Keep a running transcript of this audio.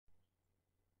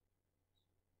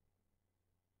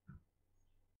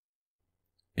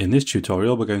In this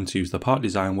tutorial, we're going to use the Part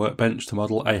Design Workbench to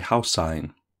model a house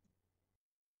sign.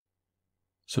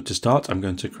 So to start, I'm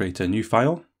going to create a new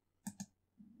file.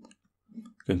 I'm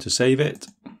going to save it.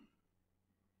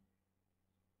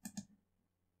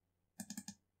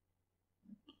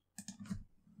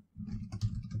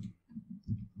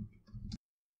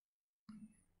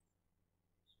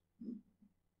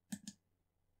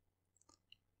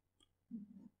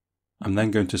 I'm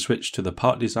then going to switch to the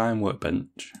Part Design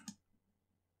Workbench.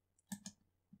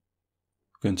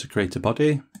 I'm going to create a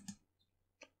body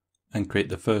and create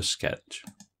the first sketch.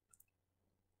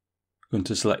 I'm going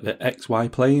to select the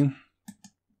XY plane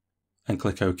and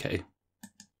click OK.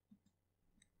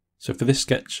 So for this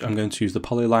sketch, I'm going to use the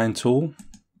polyline tool.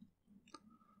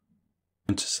 I'm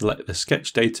going to select the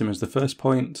sketch datum as the first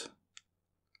point,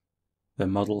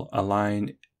 then model a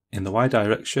line in the Y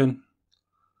direction,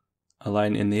 a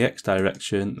line in the X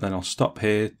direction, then I'll stop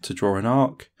here to draw an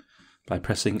arc by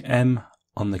pressing M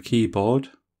on the keyboard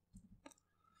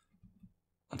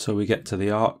until we get to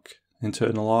the arc,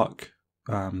 internal arc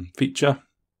feature.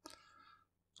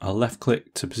 I'll left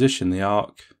click to position the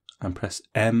arc and press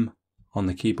M on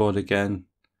the keyboard again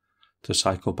to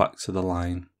cycle back to the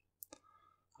line.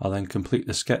 I'll then complete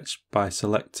the sketch by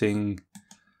selecting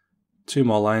 2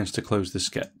 more lines to close the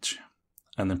sketch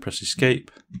and then press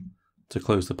Escape to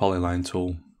close the polyline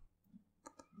tool.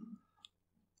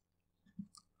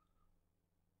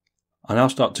 I'll now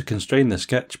start to constrain the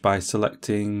sketch by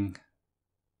selecting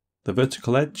the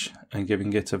vertical edge and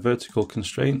giving it a vertical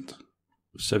constraint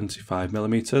of 75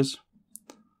 millimeters,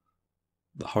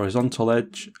 the horizontal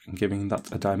edge and giving that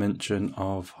a dimension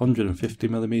of 150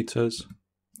 millimeters.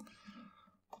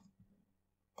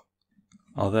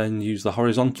 I'll then use the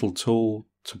horizontal tool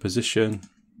to position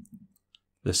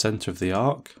the center of the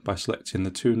arc by selecting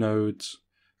the 2 nodes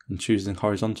and choosing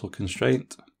horizontal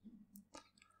constraint,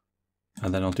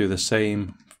 and then I'll do the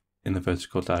same in the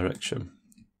vertical direction.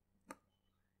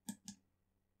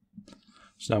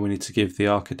 So now we need to give the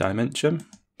arc a dimension,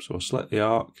 so we'll select the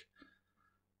arc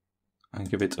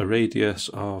and give it a radius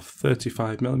of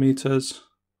 35 millimeters.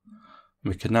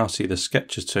 We can now see the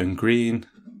sketch has turned green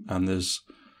and there's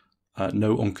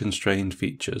no unconstrained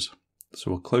features.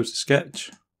 So we'll close the sketch,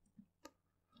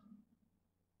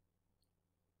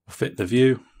 we'll fit the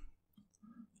view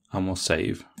and we'll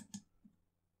save.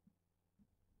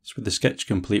 So with the sketch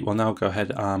complete, we'll now go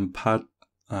ahead and pad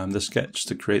the sketch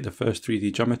to create the first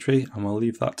 3D geometry, and we'll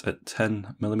leave that at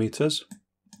 10 millimeters.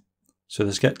 So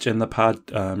the sketch and the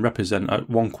pad represent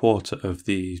 1/4 of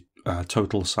the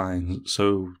total sign.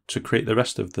 So to create the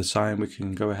rest of the sign, we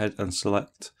can go ahead and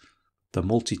select the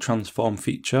multi-transform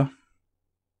feature.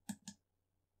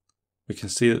 We can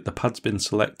see that the pad's been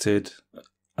selected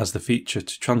as the feature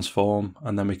to transform,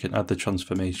 and then we can add the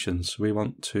transformations. So we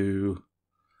want to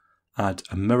add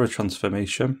a mirror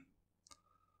transformation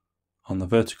on the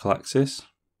vertical axis,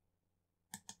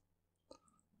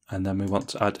 and then we want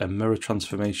to add a mirror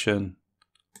transformation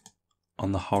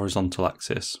on the horizontal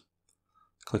axis.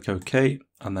 Click OK,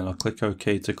 and then I'll click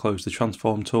OK to close the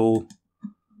transform tool,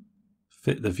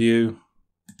 fit the view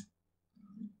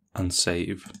and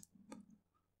save.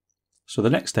 So the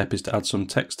next step is to add some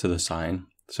text to the sign.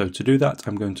 So to do that,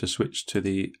 I'm going to switch to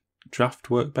the draft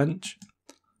workbench.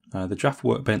 The draft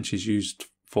workbench is used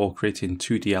for creating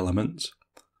 2D elements.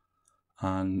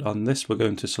 And on this, we're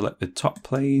going to select the top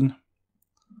plane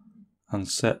and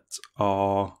set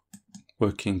our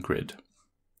working grid.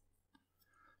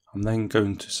 I'm then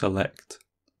going to select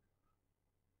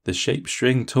the shape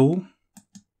string tool.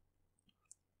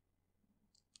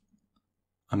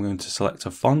 I'm going to select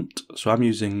a font. So I'm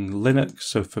using Linux.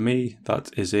 So for me,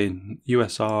 that is in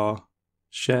USR,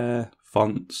 Share,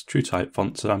 Fonts, TrueType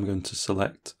fonts. And I'm going to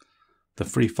select the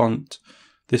free font.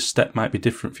 This step might be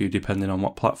different for you depending on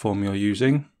what platform you're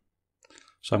using.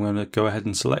 So I'm going to go ahead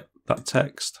and select that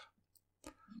text.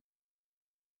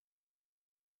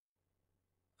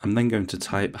 I'm then going to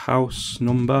type house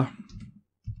number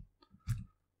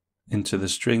into the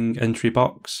string entry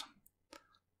box.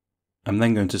 I'm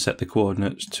then going to set the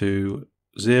coordinates to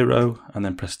 0 and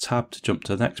then press tab to jump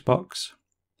to the next box,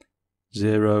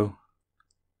 0,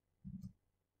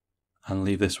 and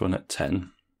leave this one at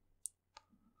 10.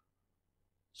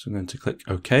 So I'm going to click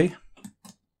OK.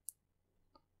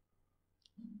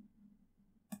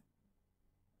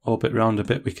 Orbit round a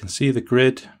bit, we can see the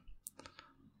grid,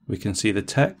 we can see the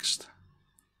text.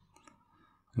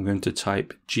 I'm going to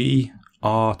type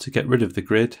GR to get rid of the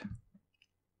grid.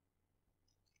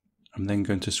 I'm then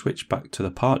going to switch back to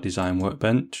the Part Design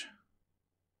Workbench.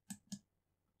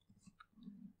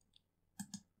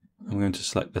 I'm going to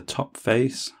select the top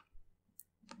face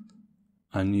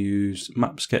and use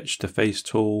Map Sketch to Face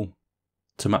tool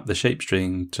to map the shape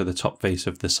string to the top face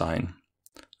of the sign.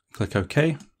 Click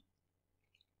OK.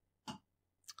 I'm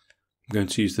going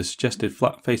to use the suggested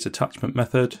flat face attachment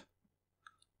method.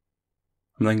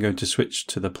 I'm then going to switch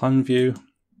to the plan view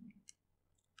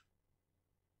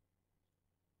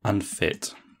and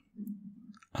fit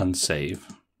and save.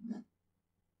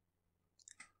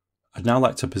 I'd now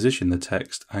like to position the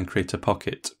text and create a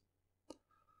pocket.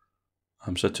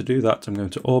 So to do that, I'm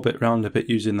going to orbit round a bit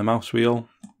using the mouse wheel.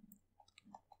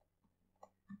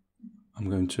 I'm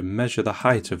going to measure the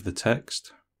height of the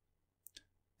text.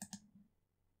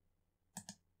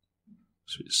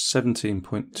 So it's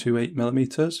 17.28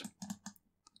 millimeters.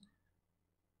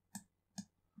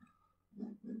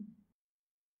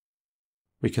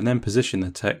 We can then position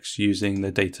the text using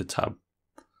the Data tab.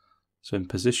 So in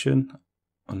Position,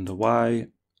 under Y,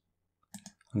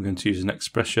 I'm going to use an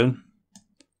expression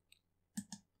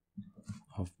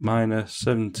of minus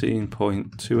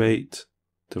 17.28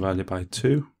 divided by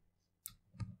 2.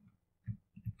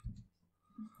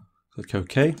 Click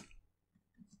OK.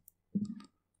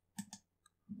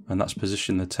 And that's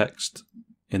positioned the text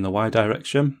in the Y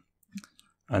direction.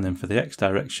 And then for the X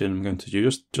direction, I'm going to do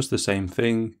just the same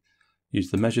thing. Use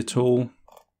the measure tool,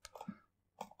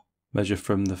 measure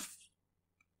from the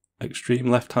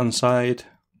extreme left hand side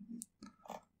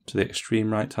to the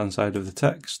extreme right hand side of the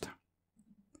text.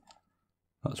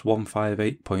 That's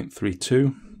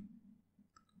 158.32.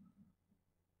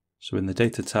 So in the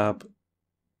Data tab,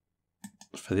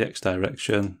 for the X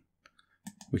direction,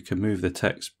 we can move the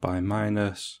text by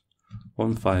minus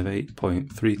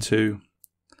 158.32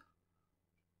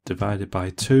 divided by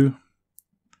 2.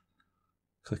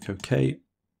 Click OK.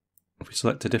 If we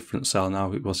select a different cell now,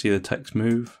 we'll see the text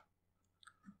move.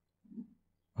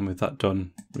 And with that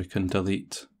done, we can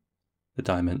delete the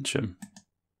dimension.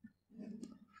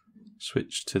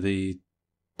 Switch to the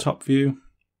top view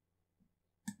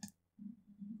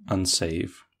and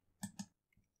save.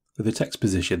 With the text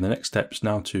position, the next step is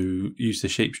now to use the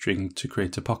shape string to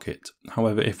create a pocket.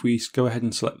 However, if we go ahead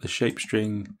and select the shape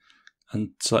string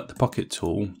and select the pocket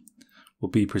tool,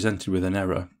 we'll be presented with an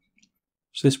error.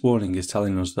 So this warning is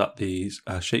telling us that the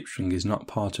shape string is not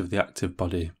part of the active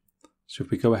body. So if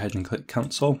we go ahead and click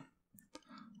cancel,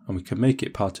 and we can make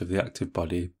it part of the active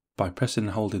body by pressing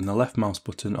and holding the left mouse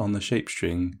button on the shape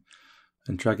string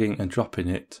and dragging and dropping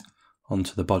it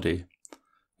onto the body.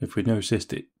 If we notice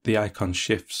the icon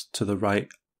shifts to the right,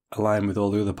 align with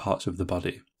all the other parts of the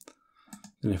body.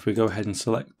 Then if we go ahead and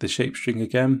select the shape string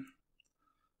again,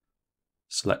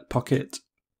 select pocket,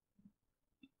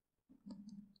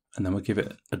 and then we'll give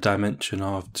it a dimension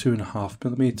of 2.5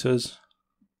 millimeters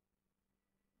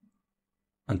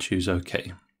and choose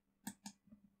OK.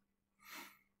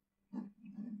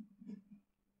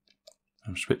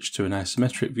 And switch to an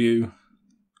isometric view,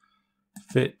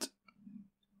 fit,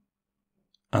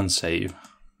 and save.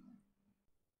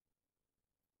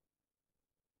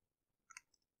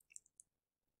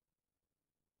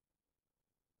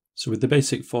 So with the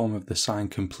basic form of the sign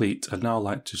complete, I'd now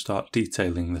like to start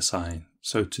detailing the sign.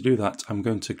 So to do that, I'm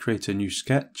going to create a new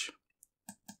sketch.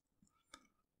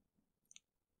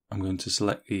 I'm going to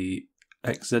select the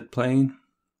XZ plane.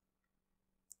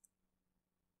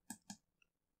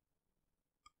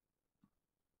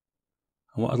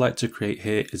 And what I'd like to create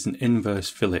here is an inverse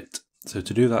fillet. So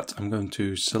to do that, I'm going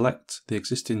to select the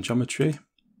existing geometry,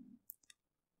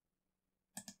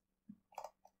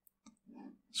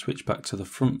 switch back to the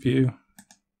front view,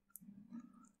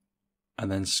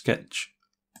 and then sketch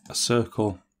a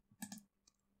circle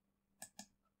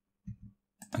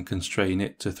and constrain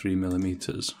it to 3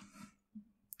 millimeters.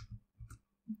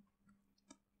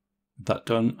 With that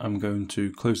done, I'm going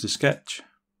to close the sketch,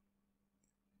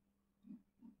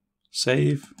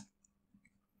 save.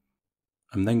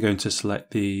 I'm then going to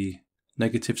select the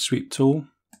negative sweep tool.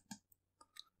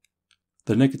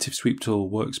 The negative sweep tool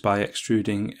works by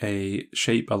extruding a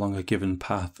shape along a given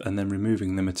path and then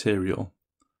removing the material.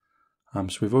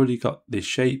 So we've already got the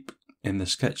shape in the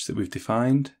sketch that we've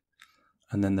defined,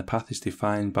 and then the path is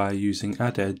defined by using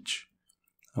Add Edge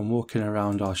and walking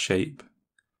around our shape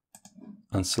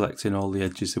and selecting all the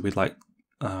edges that we'd like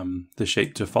the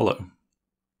shape to follow.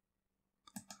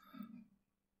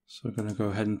 So we're going to go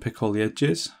ahead and pick all the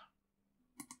edges.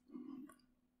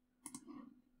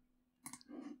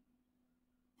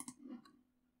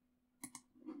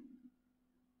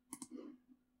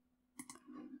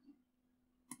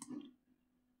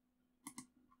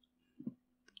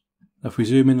 Now if we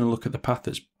zoom in and look at the path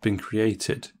that's been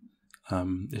created,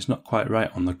 it's not quite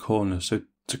right on the corner. So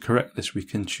to correct this, we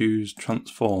can choose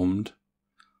Transformed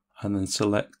and then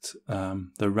select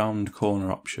the round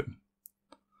corner option.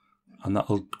 and that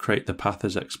will create the path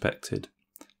as expected.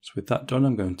 So with that done,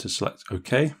 I'm going to select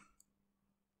OK.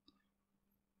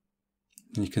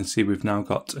 And you can see we've now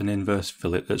got an inverse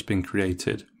fillet that's been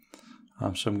created.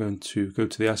 So I'm going to go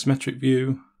to the isometric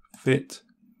view, fit,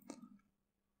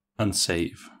 and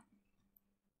save.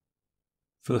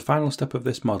 For the final step of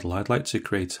this model, I'd like to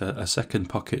create a second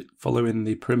pocket following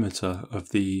the perimeter of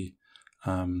the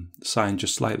sign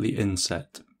just slightly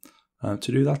inset.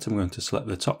 To do that, I'm going to select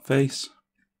the top face,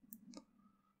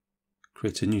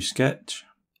 create a new sketch.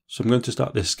 So I'm going to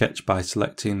start this sketch by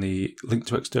selecting the Link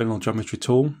to External Geometry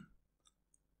tool. I'm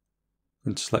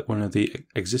going to select one of the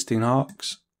existing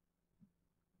arcs,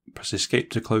 press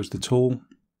Escape to close the tool,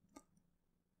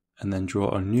 and then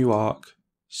draw a new arc,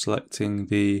 selecting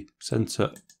the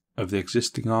centre of the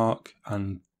existing arc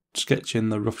and sketch in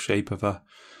the rough shape of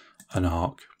an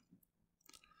arc.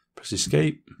 Press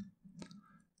Escape,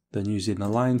 then using the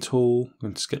line tool, I'm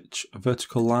going to sketch a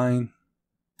vertical line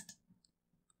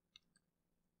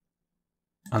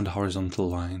and a horizontal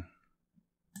line.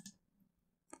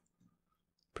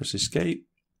 Press Escape,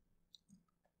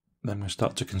 then we'll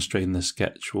start to constrain the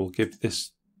sketch. We'll give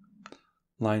this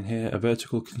line here a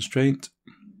vertical constraint,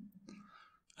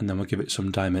 and then we'll give it some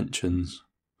dimensions.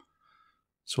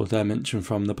 So we'll dimension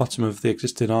from the bottom of the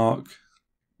existing arc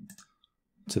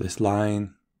to this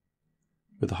line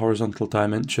with a horizontal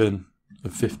dimension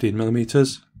of 15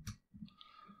 millimeters.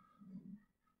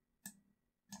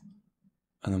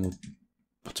 And then we'll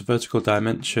put a vertical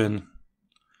dimension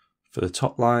for the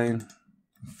top line,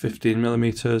 15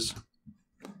 millimeters.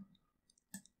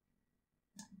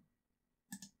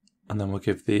 And then we'll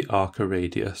give the arc a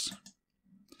radius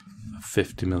of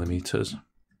 50 millimeters.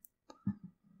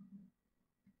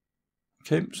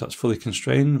 Okay, so that's fully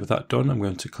constrained. With that done, I'm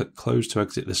going to click close to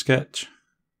exit the sketch.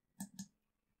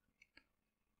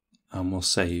 And we'll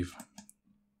save.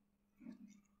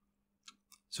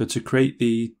 So to create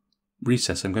the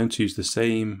recess, I'm going to use the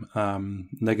same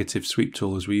negative sweep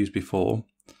tool as we used before.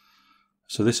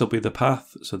 So this will be the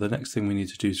path. So the next thing we need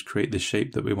to do is create the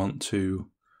shape that we want to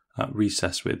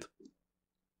recess with.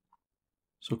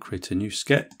 So create a new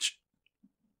sketch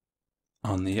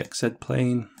on the XZ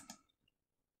plane.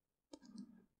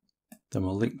 Then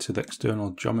we'll link to the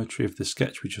external geometry of the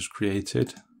sketch we just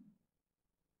created.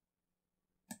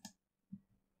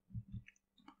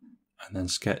 And then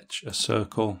sketch a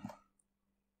circle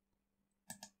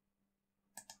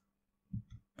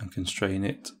and constrain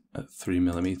it at 3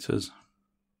 millimeters.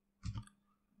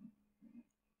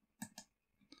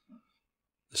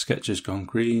 The sketch has gone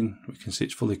green. We can see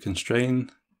it's fully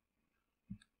constrained.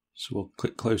 So we'll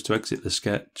click close to exit the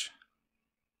sketch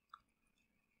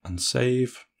and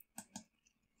save.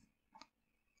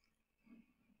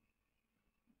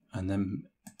 And then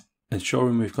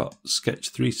ensuring we've got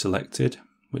sketch 3 selected,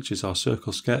 which is our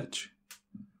circle sketch.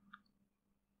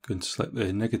 Going to select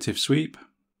the negative sweep.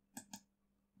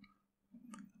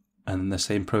 And the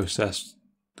same process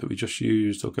that we just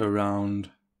used, we'll go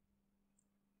around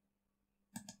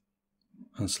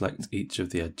and select each of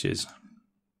the edges.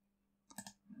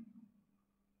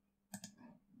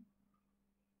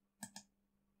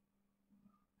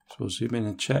 So we'll zoom in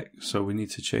and check. So we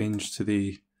need to change to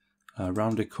the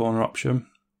rounded corner option.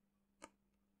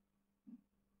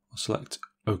 We'll select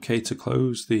OK to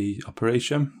close the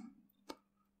operation.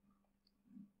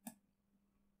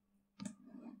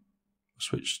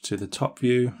 Switch to the top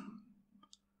view,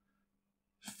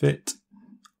 fit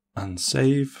and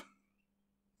save.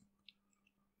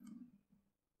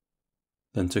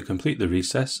 Then to complete the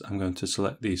recess, I'm going to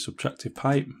select the subtractive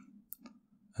pipe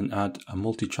and add a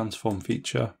multi-transform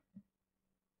feature.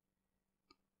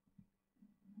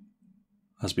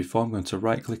 As before, I'm going to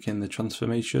right click in the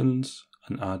transformations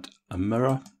and add a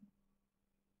mirror.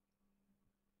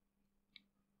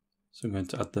 So I'm going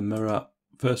to add the mirror,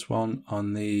 first one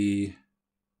on the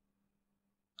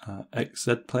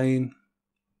XZ plane.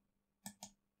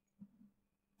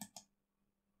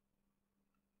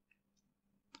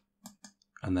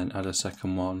 And then add a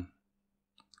second one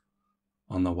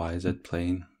on the YZ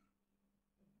plane.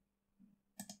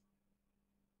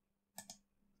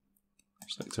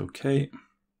 Select OK.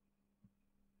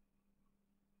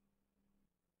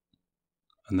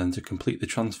 And then to complete the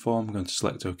transform, I'm going to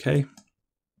select OK.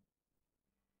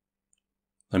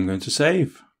 I'm going to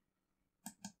save.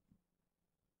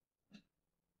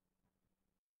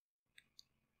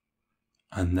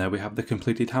 And there we have the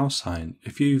completed house sign.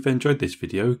 If you've enjoyed this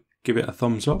video, give it a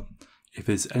thumbs up. If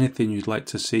there's anything you'd like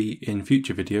to see in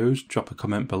future videos, drop a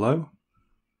comment below.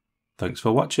 Thanks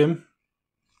for watching.